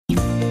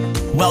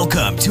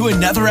Welcome to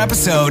another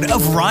episode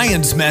of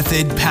Ryan's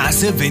Method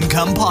Passive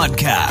Income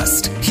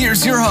Podcast.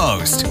 Here's your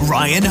host,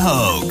 Ryan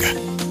Hogue.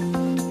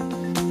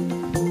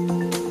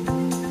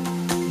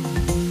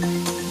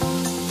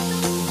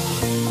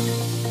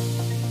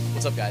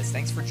 What's up, guys?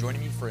 Thanks for joining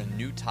me for a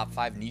new Top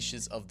 5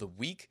 Niches of the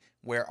Week,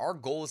 where our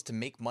goal is to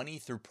make money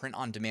through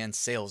print-on-demand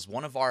sales.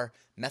 One of our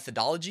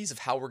methodologies of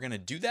how we're going to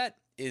do that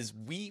is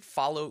we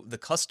follow the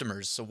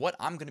customers. So what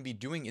I'm going to be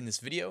doing in this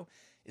video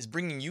is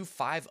bringing you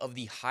 5 of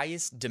the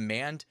highest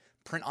demand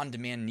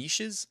print-on-demand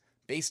niches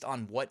based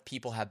on what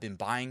people have been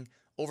buying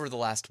over the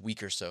last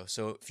week or so.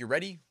 So if you're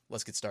ready,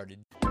 let's get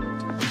started.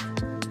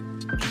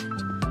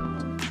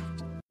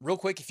 Real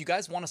quick, if you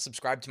guys want to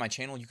subscribe to my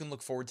channel, you can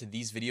look forward to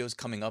these videos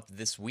coming up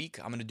this week.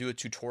 I'm going to do a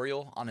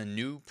tutorial on a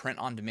new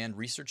print-on-demand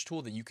research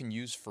tool that you can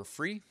use for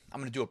free. I'm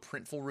going to do a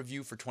Printful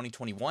review for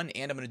 2021,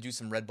 and I'm going to do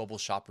some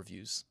Redbubble shop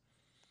reviews.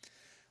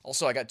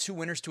 Also, I got 2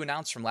 winners to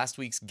announce from last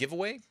week's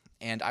giveaway,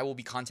 and I will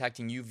be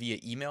contacting you via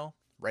email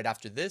right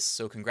after this.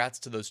 So congrats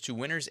to those 2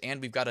 winners,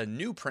 and we've got a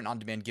new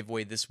print-on-demand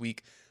giveaway this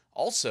week.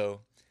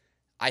 Also,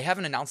 I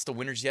haven't announced the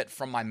winners yet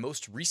from my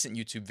most recent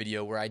YouTube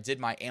video where I did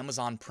my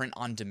Amazon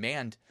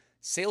print-on-demand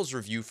sales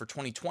review for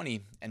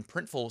 2020, and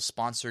Printful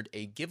sponsored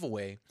a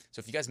giveaway. So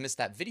if you guys missed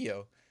that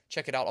video,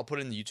 check it out. I'll put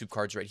it in the YouTube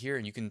cards right here,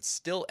 and you can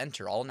still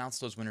enter. I'll announce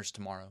those winners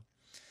tomorrow.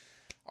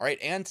 All right,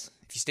 and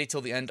if you stay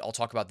till the end, I'll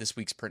talk about this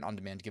week's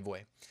print-on-demand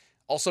giveaway.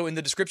 Also in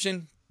the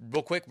description,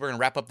 real quick, we're going to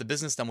wrap up the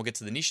business, then we'll get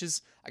to the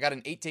niches. I got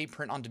an 8-day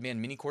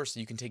print-on-demand mini course that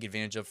you can take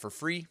advantage of for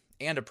free,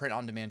 and a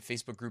print-on-demand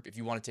Facebook group if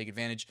you want to take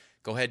advantage.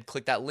 Go ahead,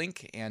 click that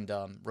link and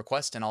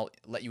request, and I'll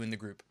let you in the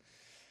group.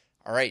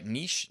 All right,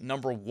 niche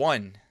number 1.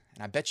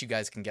 And I bet you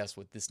guys can guess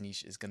what this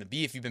niche is going to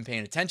be if you've been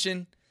paying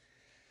attention.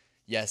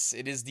 Yes,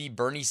 it is the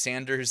Bernie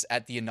Sanders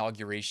at the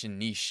inauguration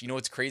niche. You know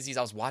what's crazy is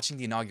I was watching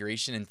the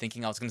inauguration and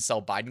thinking I was going to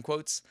sell Biden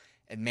quotes.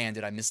 And man,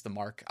 did I miss the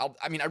mark.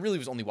 I really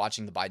was only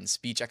watching the Biden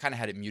speech. I kind of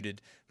had it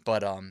muted.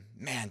 But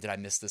man, did I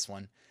miss this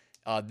one.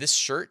 This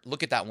shirt,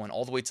 look at that one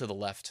all the way to the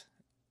left.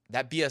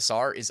 That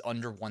BSR is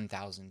under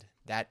 1,000.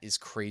 That is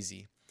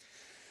crazy.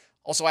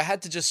 Also, I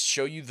had to just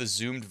show you the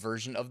zoomed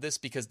version of this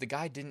because the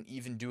guy didn't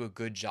even do a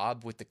good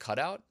job with the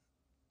cutout.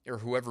 Or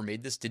whoever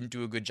made this didn't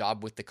do a good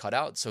job with the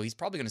cutout. So he's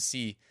probably going to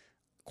see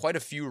quite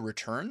a few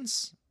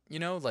returns. You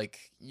know,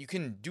 like you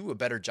can do a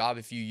better job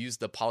if you use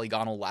the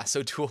polygonal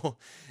lasso tool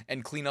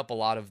and clean up a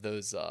lot of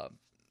those,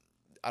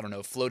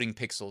 floating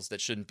pixels that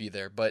shouldn't be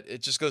there. But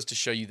it just goes to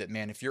show you that,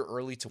 man, if you're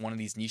early to one of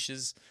these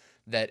niches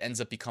that ends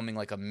up becoming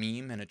like a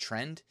meme and a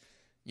trend,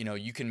 you know,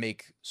 you can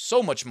make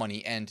so much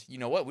money. And you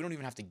know what? We don't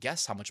even have to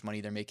guess how much money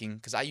they're making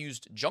because I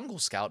used Jungle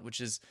Scout,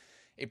 which is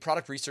a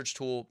product research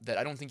tool that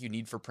I don't think you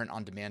need for print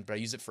on demand, but I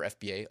use it for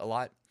FBA a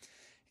lot.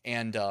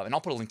 And I'll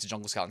put a link to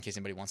Jungle Scout in case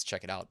anybody wants to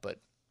check it out, but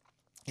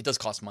it does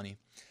cost money.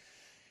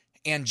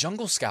 And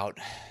Jungle Scout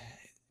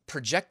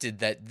projected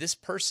that this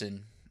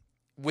person,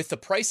 with the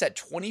price at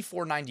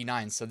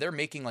 $24.99, so they're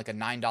making like a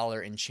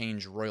 $9 and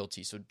change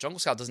royalty. So Jungle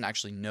Scout doesn't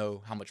actually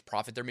know how much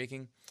profit they're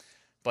making,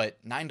 but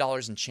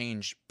 $9 and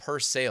change per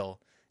sale.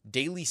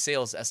 Daily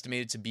sales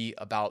estimated to be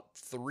about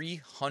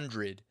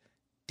 300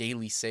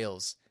 daily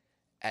sales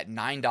at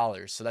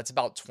 $9. So that's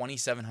about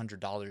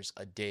 $2,700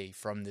 a day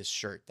from this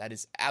shirt. That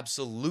is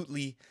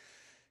absolutely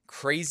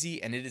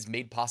crazy. And it is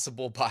made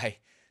possible by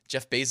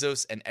Jeff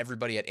Bezos and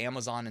everybody at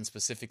Amazon, and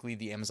specifically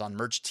the Amazon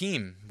merch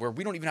team, where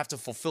we don't even have to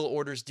fulfill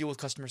orders, deal with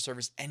customer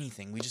service,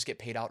 anything. We just get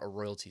paid out a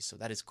royalty. So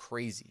that is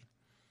crazy.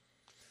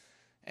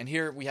 And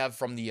here we have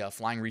from the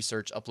Flying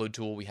Research upload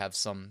tool, we have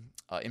some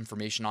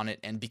information on it.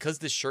 And because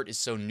this shirt is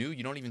so new,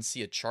 you don't even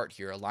see a chart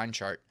here, a line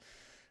chart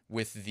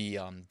with the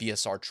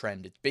BSR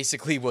trend. It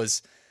basically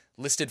was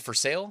listed for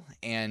sale,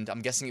 and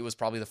I'm guessing it was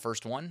probably the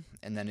first one,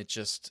 and then it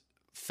just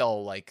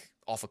fell like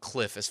off a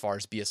cliff as far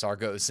as BSR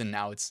goes, and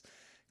now it's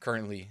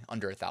currently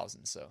under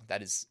 1,000. So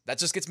that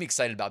just gets me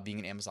excited about being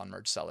an Amazon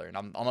merch seller, and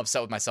I'm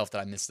upset with myself that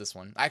I missed this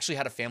one. I actually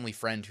had a family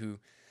friend who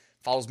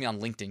follows me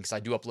on LinkedIn because I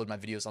do upload my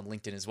videos on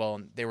LinkedIn as well,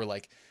 and they were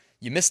like,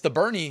 "You missed the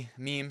Bernie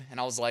meme," and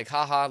I was like,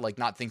 haha, like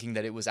not thinking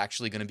that it was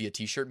actually going to be a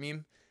t-shirt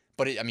meme.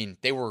 But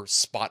they were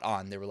spot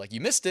on. They were like,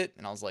 "You missed it."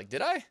 And I was like,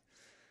 "Did I?"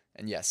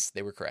 And yes,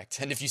 they were correct.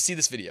 And if you see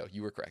this video,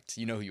 you were correct.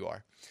 You know who you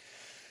are.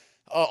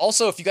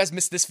 Also, if you guys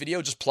missed this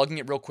video, just plugging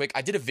it real quick,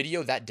 I did a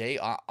video that day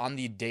on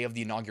the day of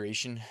the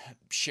inauguration,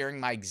 sharing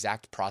my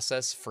exact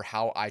process for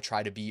how I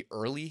try to be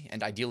early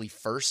and ideally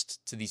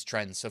first to these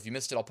trends. So if you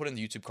missed it, I'll put it in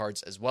the YouTube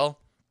cards as well.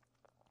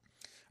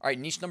 All right,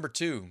 niche number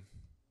 2.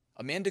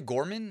 Amanda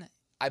Gorman,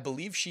 I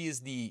believe she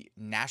is the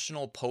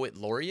National Poet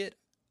Laureate.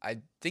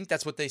 I think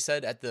that's what they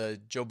said at the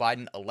Joe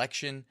Biden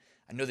election.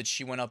 I know that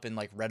she went up and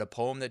like read a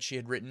poem that she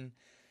had written.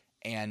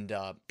 And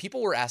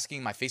people were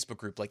asking my Facebook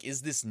group, like,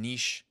 is this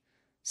niche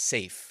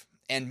safe?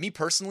 And me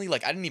personally,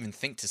 like, I didn't even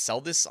think to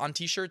sell this on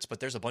t-shirts, but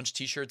there's a bunch of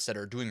t-shirts that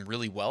are doing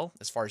really well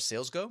as far as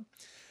sales go.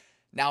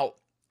 Now,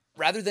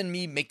 rather than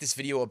me make this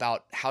video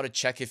about how to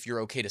check if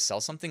you're okay to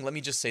sell something, let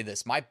me just say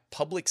this. My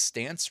public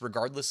stance,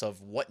 regardless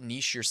of what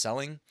niche you're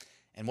selling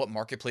and what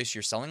marketplace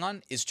you're selling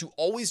on, is to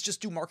always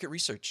just do market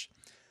research.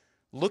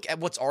 Look at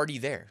what's already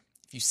there.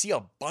 if you see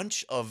a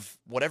bunch of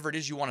whatever it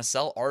is you want to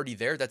sell already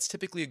there, that's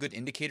typically a good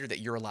indicator that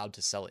you're allowed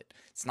to sell it.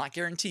 It's not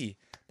guarantee,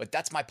 but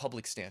that's my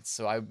public stance.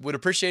 So I would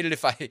appreciate it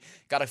if I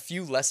got a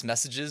few less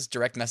messages,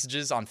 direct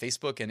messages on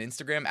Facebook and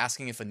Instagram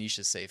asking if a niche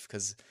is safe,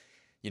 because,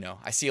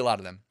 I see a lot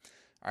of them.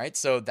 All right,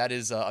 so that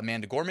is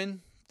Amanda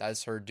Gorman. That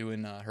is her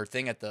doing her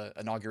thing at the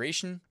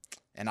inauguration.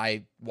 And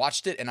I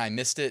watched it and I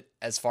missed it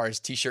as far as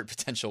t-shirt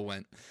potential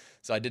went.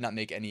 So I did not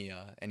make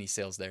any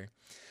sales there.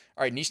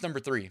 All right, niche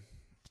number 3,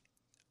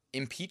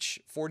 Impeach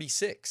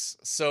 46.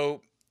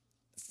 So,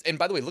 and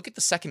by the way, look at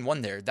the second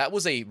one there. That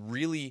was a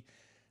really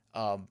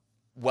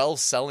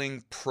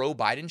well-selling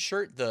pro-Biden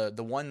shirt.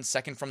 The one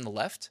second from the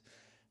left,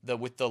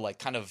 with the like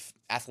kind of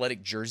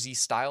athletic jersey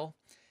style.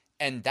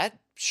 And that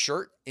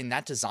shirt in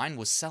that design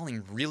was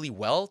selling really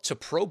well to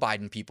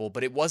pro-Biden people,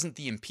 but it wasn't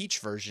the impeach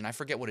version. I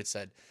forget what it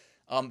said.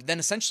 Then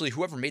essentially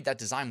whoever made that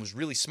design was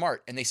really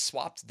smart, and they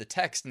swapped the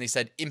text and they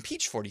said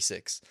impeach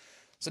 46.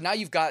 So now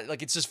you've got,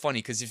 like, it's just funny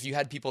because if you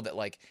had people that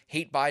like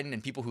hate Biden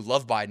and people who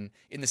love Biden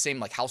in the same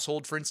like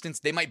household, for instance,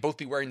 they might both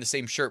be wearing the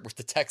same shirt with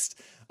the text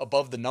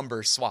above the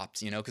number swapped,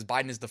 because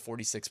Biden is the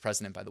 46th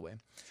president, by the way.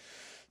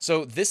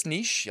 So this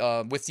niche,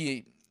 with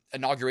the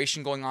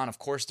inauguration going on, of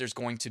course, there's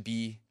going to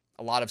be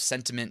a lot of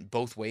sentiment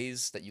both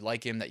ways, that you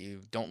like him, that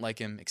you don't like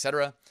him,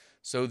 etc.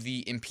 So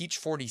the Impeach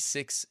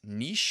 46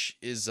 niche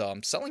is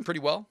selling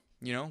pretty well.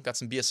 Got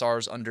some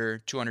BSRs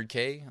under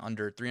 200K,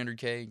 under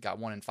 300K, got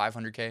one in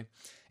 500K,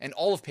 and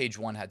all of page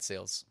 1 had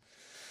sales.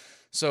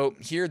 So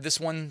here, this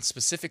one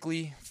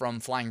specifically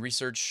from Flying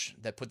Research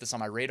that put this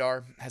on my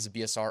radar has a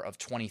BSR of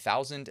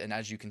 20,000, and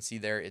as you can see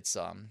there, it's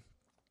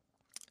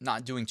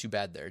not doing too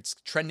bad there. It's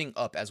trending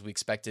up as we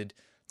expected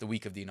the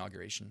week of the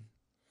inauguration.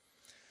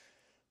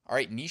 All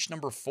right, niche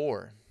number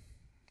 4,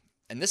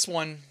 and this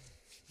one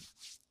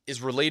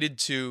is related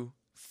to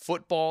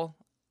football.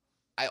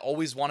 I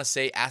always want to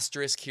say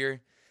asterisk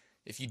here.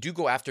 If you do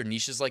go after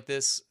niches like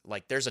this,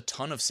 like, there's a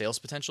ton of sales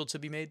potential to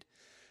be made,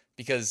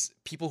 because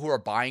people who are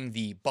buying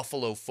the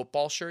Buffalo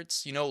football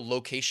shirts,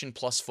 location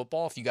plus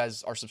football, if you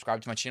guys are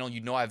subscribed to my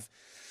channel, I've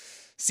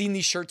seen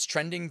these shirts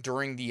trending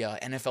during the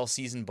NFL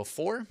season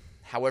before.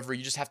 However,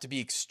 you just have to be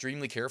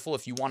extremely careful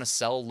if you want to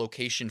sell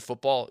location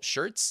football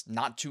shirts,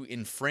 not to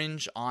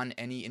infringe on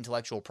any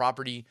intellectual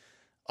property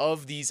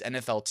of these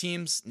NFL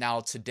teams. Now,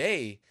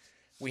 today,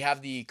 we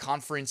have the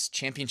conference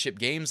championship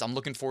games. I'm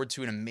looking forward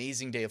to an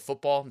amazing day of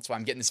football. That's why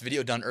I'm getting this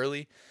video done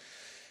early.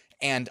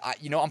 And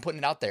I'm putting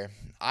it out there.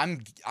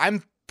 I'm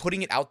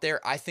putting it out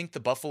there. I think the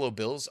Buffalo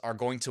Bills are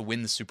going to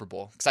win the Super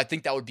Bowl, because I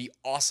think that would be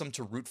awesome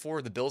to root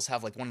for. The Bills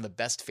have like one of the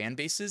best fan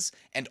bases.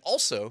 And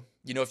also,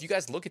 if you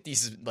guys look at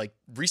these like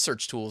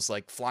research tools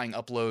like Flying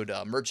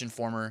Upload, Merch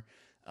Informer,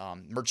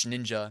 Merch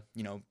Ninja,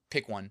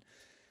 pick one.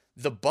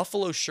 The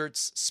Buffalo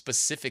shirts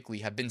specifically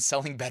have been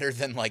selling better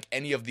than like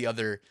any of the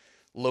other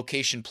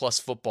location plus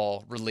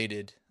football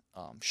related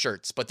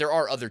shirts. But there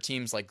are other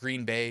teams, like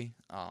Green Bay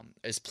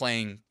is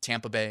playing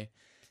Tampa Bay,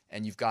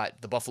 and you've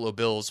got the Buffalo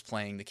Bills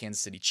playing the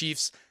Kansas City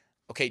Chiefs.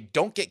 Okay,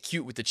 don't get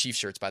cute with the Chiefs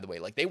shirts, by the way.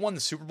 Like, they won the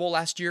Super Bowl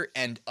last year,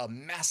 and a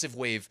massive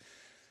wave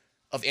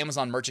of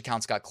Amazon merch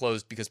accounts got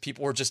closed because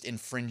people were just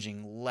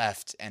infringing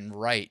left and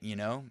right,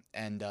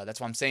 And that's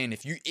why I'm saying,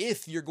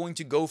 if you're going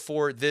to go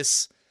for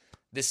this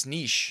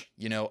niche,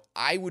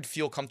 I would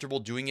feel comfortable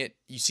doing it.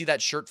 You see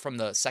that shirt from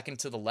the second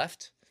to the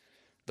left?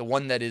 The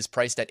one that is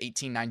priced at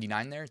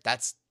 $18.99 there?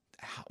 That's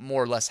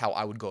more or less how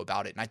I would go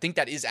about it. And I think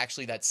that is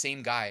actually that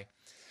same guy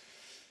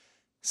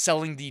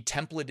selling the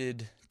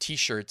templated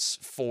t-shirts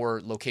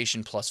for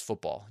location plus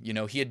football.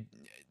 He had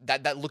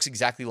that looks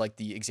exactly like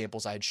the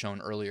examples I had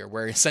shown earlier,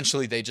 where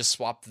essentially they just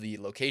swapped the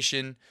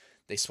location,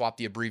 they swapped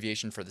the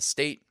abbreviation for the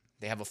state,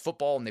 they have a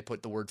football and they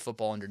put the word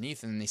football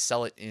underneath, and then they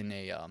sell it in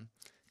a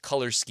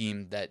color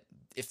scheme that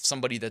if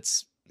somebody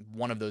that's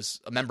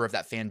a member of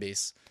that fan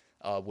base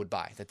would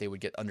buy, that they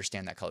would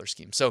understand that color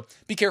scheme. So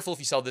be careful if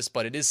you sell this,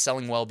 but it is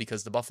selling well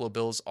because the Buffalo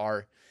Bills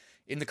are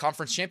in the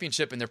conference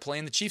championship and they're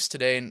playing the Chiefs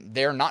today, and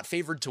they're not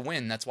favored to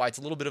win. That's why it's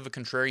a little bit of a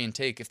contrarian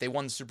take. If they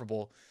won the Super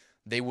Bowl,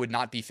 they would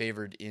not be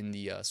favored in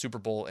the Super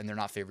Bowl, and they're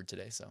not favored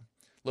today. So a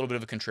little bit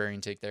of a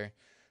contrarian take there.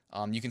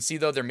 You can see,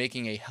 though, they're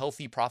making a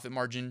healthy profit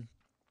margin,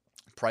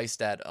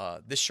 priced at,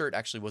 this shirt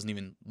actually wasn't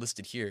even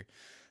listed here,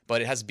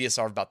 but it has a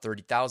BSR of about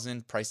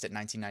 30,000, priced at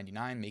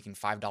 $19.99, making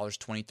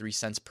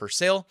 $5.23 per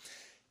sale.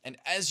 And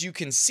as you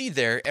can see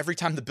there, every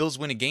time the Bills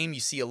win a game,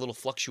 you see a little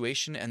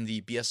fluctuation and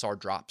the BSR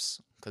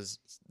drops because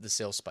the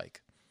sales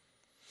spike.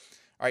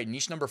 All right,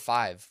 niche number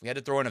 5. We had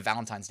to throw in a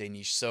Valentine's Day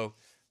niche. So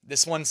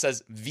this one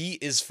says V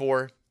is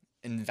for,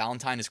 and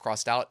Valentine is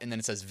crossed out, and then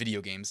it says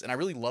video games. And I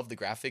really love the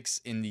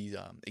graphics in the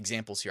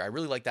examples here. I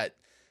really like that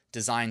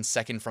design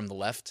second from the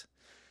left.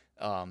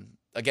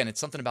 Again, it's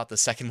something about the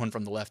second one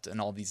from the left in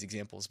all these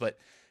examples, but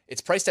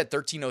it's priced at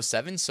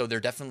 $13.07, so they're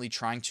definitely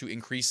trying to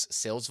increase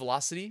sales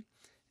velocity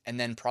and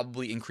then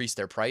probably increase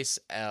their price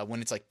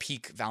when it's like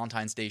peak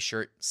Valentine's Day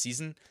shirt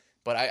season.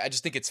 But I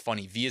just think it's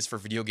funny. V is for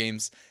video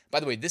games. By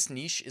the way, this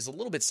niche is a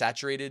little bit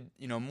saturated,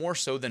 more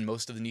so than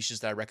most of the niches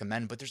that I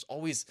recommend, but there's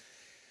always,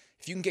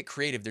 if you can get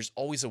creative, there's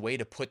always a way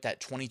to put that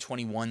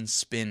 2021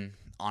 spin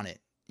on it.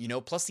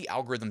 Plus the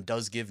algorithm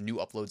does give new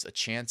uploads a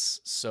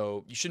chance,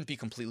 so you shouldn't be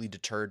completely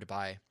deterred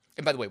by.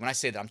 And by the way, when I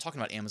say that, I'm talking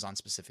about Amazon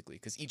specifically,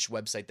 because each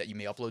website that you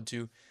may upload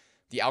to,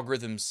 the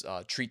algorithms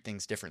treat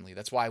things differently.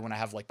 That's why when I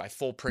have like my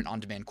full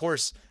print-on-demand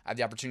course, I have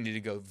the opportunity to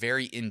go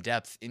very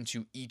in-depth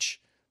into each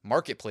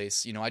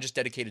marketplace. I just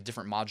dedicate a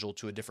different module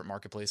to a different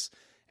marketplace,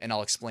 and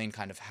I'll explain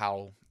kind of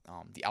how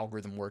the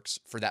algorithm works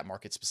for that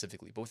market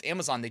specifically. But with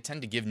Amazon, they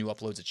tend to give new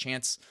uploads a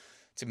chance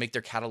to make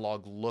their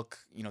catalog look,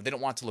 they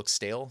don't want it to look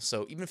stale.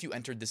 So even if you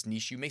entered this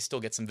niche, you may still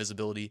get some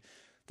visibility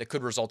that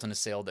could result in a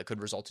sale, that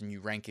could result in you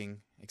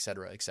ranking, et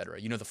cetera, et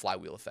cetera. The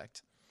flywheel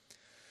effect.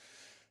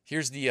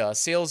 Here's the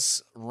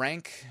sales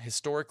rank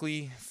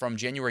historically. From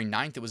January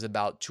 9th, it was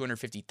about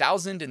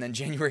 250,000, and then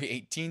January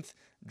 18th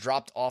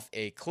dropped off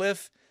a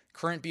cliff.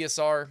 Current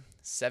BSR,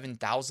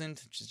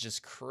 7,000, which is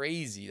just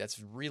crazy. That's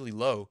really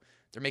low.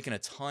 They're making a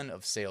ton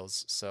of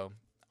sales. So,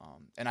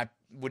 and I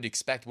would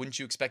expect, wouldn't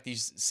you expect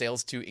these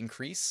sales to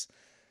increase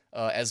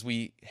as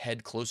we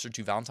head closer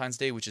to Valentine's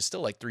Day, which is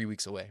still like 3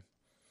 weeks away?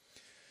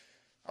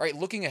 All right,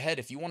 looking ahead,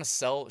 if you want to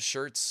sell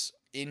shirts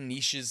in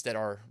niches that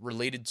are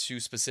related to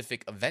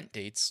specific event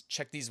dates,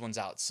 check these ones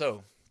out.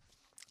 So,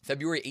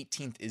 February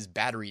 18th is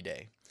Battery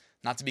Day,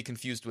 not to be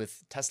confused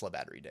with Tesla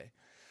Battery Day.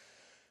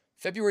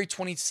 February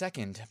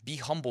 22nd, Be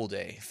Humble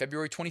Day.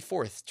 February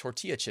 24th,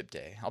 Tortilla Chip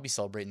Day. I'll be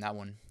celebrating that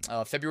one.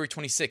 February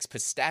 26th,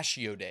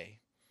 Pistachio Day.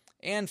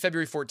 And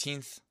February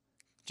 14th,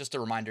 just a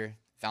reminder,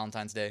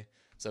 Valentine's Day.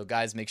 So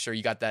guys, make sure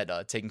you got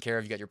that taken care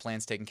of. You got your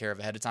plans taken care of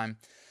ahead of time.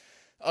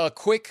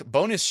 Quick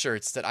bonus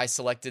shirts that I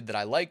selected that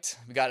I liked.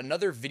 We got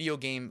another video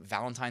game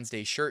Valentine's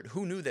Day shirt.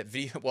 Who knew that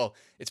well,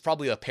 it's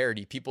probably a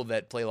parody. People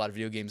that play a lot of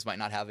video games might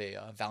not have a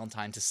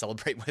Valentine to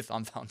celebrate with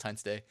on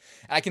Valentine's Day.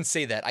 And I can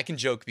say that. I can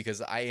joke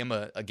because I am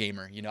a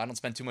gamer. I don't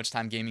spend too much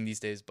time gaming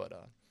these days, but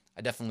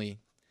I definitely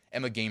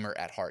am a gamer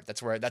at heart.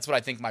 That's what I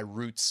think my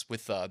roots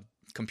with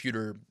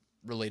computer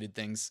related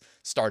things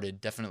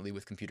started, definitely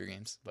with computer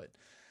games. But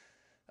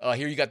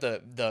here you got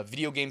the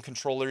video game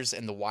controllers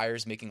and the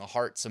wires making a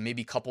heart. So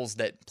maybe couples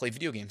that play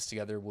video games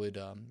together would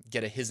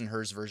get a his and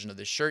hers version of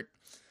this shirt.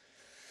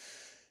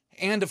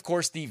 And of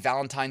course, the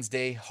Valentine's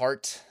Day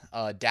heart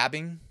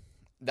dabbing.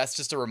 That's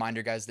just a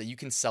reminder, guys, that you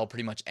can sell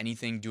pretty much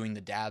anything doing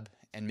the dab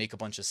and make a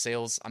bunch of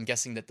sales. I'm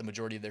guessing that the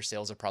majority of their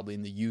sales are probably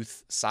in the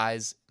youth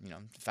size,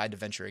 if I had to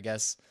venture a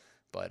guess.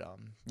 But,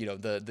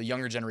 the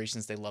younger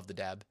generations, they love the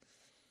dab.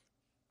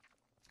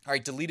 All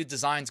right, deleted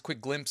designs,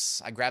 quick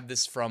glimpse. I grabbed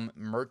this from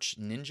Merch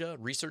Ninja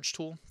research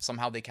tool.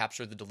 Somehow they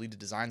capture the deleted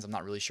designs. I'm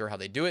not really sure how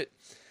they do it.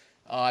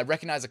 I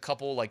recognize a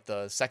couple, like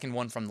the second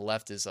one from the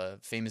left is a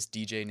famous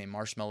DJ named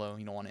Marshmello.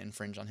 You don't want to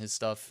infringe on his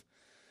stuff.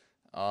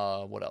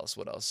 What else?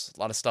 A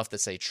lot of stuff that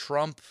say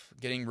Trump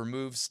getting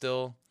removed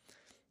still.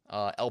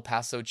 El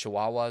Paso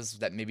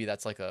Chihuahuas, maybe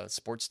that's like a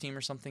sports team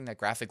or something. That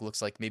graphic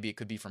looks like maybe it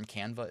could be from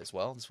Canva as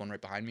well. This one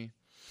right behind me.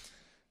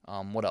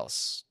 What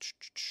else?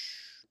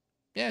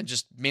 Yeah,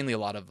 just mainly a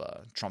lot of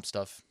Trump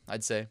stuff,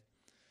 I'd say.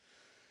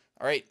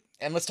 All right,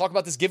 and let's talk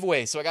about this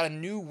giveaway. So I got a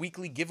new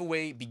weekly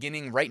giveaway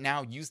beginning right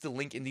now. Use the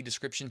link in the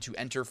description to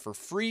enter for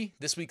free.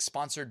 This week's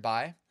sponsored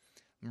by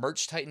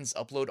Merch Titans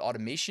Upload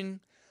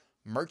Automation,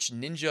 Merch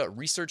Ninja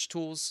Research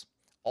Tools,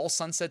 All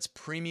Sunsets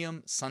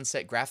Premium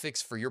Sunset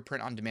Graphics for your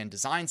print-on-demand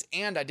designs.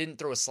 And I didn't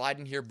throw a slide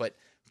in here, but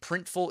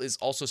Printful is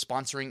also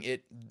sponsoring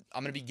it.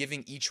 I'm going to be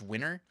giving each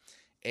winner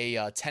a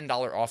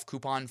 $10 off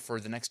coupon for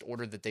the next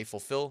order that they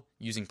fulfill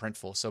using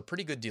Printful. So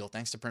pretty good deal.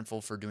 Thanks to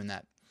Printful for doing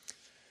that.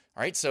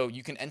 All right, so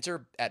you can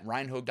enter at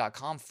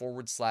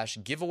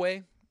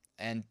ryanhogue.com/giveaway.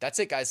 And that's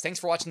it, guys. Thanks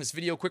for watching this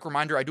video. Quick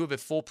reminder, I do have a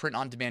full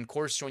print-on-demand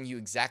course showing you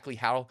exactly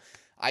how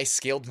I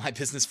scaled my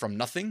business from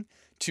nothing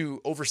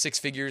to over 6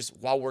 figures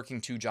while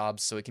working 2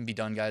 jobs. So it can be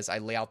done, guys. I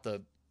lay out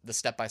the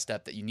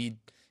step-by-step that you need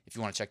if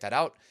you want to check that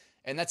out.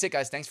 And that's it,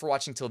 guys. Thanks for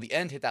watching till the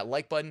end. Hit that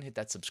like button, hit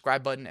that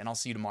subscribe button, and I'll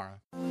see you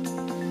tomorrow.